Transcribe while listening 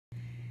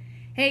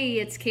Hey,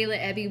 it's Kayla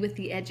Ebby with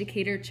the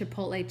Educator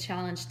Chipotle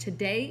Challenge.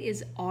 Today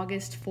is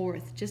August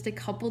 4th, just a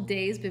couple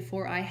days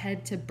before I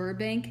head to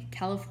Burbank,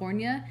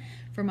 California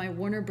for my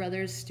Warner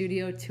Brothers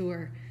studio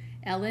tour.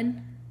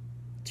 Ellen,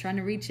 trying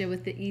to reach you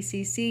with the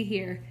ECC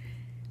here.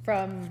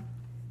 From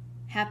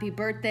happy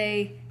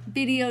birthday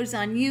videos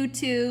on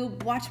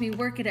YouTube, watch me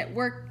work it at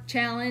work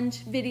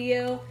challenge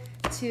video,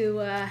 to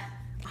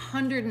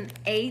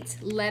 108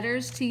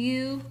 letters to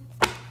you,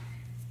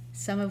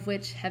 some of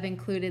which have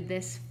included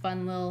this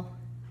fun little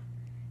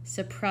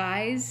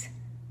surprise.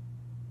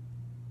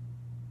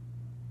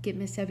 Get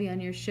Miss Ebby on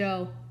your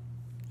show.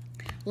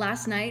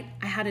 Last night,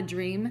 I had a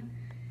dream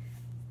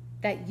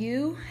that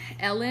you,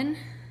 Ellen,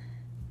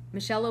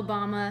 Michelle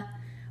Obama,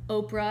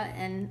 Oprah,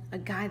 and a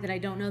guy that I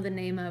don't know the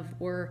name of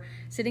were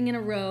sitting in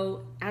a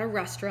row at a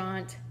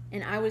restaurant,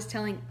 and I was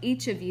telling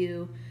each of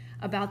you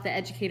about the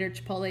Educator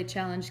Chipotle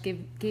Challenge,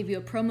 gave you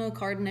a promo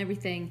card and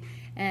everything,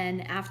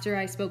 and after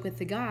I spoke with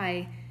the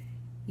guy,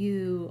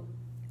 you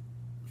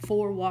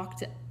four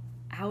walked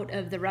out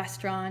of the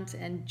restaurant,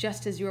 and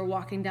just as you were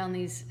walking down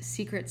these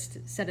secret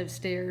set of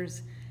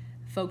stairs,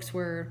 folks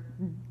were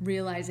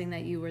realizing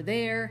that you were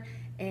there.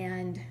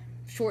 And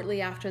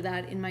shortly after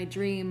that, in my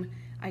dream,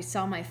 I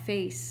saw my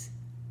face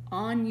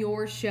on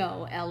your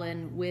show,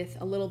 Ellen, with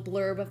a little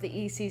blurb of the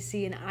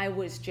ECC, and I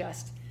was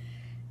just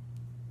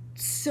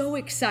so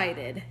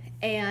excited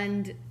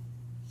and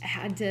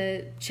had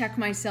to check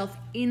myself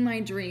in my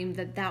dream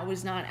that that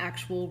was not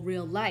actual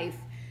real life.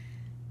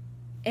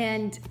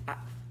 And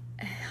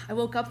I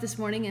woke up this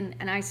morning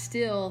and I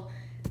still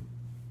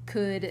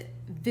could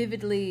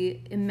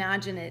vividly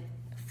imagine it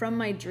from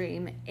my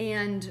dream,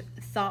 and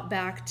thought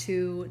back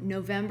to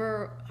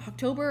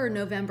October or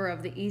November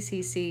of the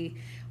ECC,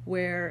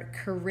 where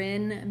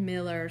Corinne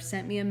Miller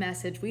sent me a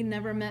message. We'd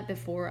never met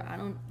before.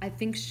 I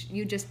think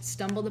you just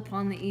stumbled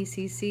upon the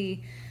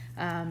ECC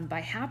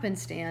by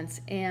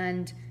happenstance,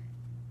 and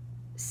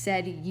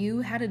said you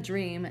had a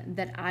dream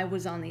that I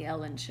was on the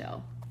Ellen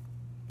show.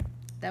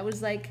 That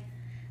was like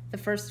the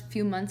first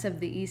few months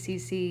of the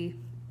ECC,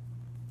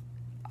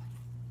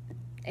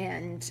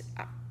 and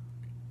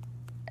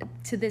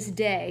to this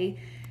day,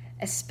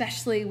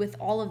 especially with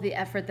all of the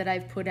effort that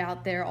I've put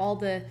out there, all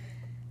the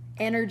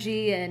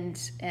energy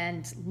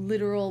and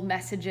literal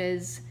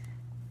messages,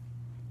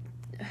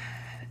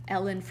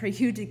 Ellen, for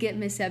you to get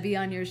Miss Ebby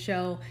on your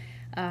show,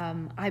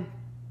 I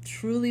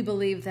truly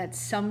believe that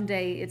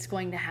someday it's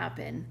going to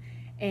happen.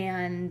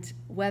 And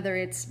whether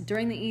it's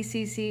during the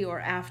ECC or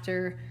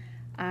after,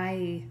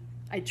 I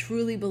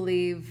truly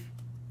believe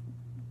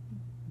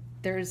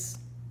there's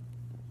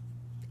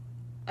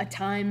a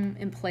time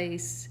and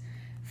place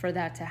for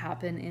that to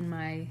happen in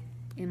my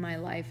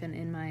life and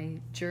in my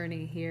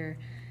journey here.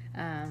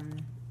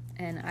 And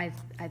I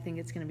think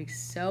it's going to be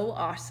so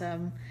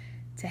awesome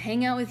to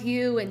hang out with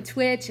you and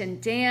Twitch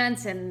and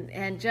dance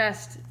and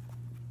just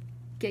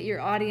get your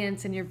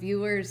audience and your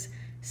viewers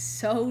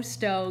so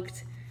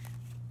stoked.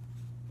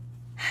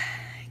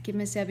 Get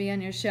Miss Ebby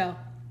on your show.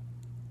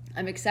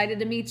 I'm excited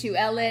to meet you,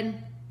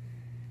 Ellen.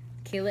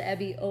 Kayla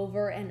Ebby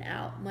over and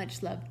out.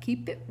 Much love.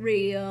 Keep it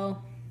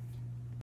real.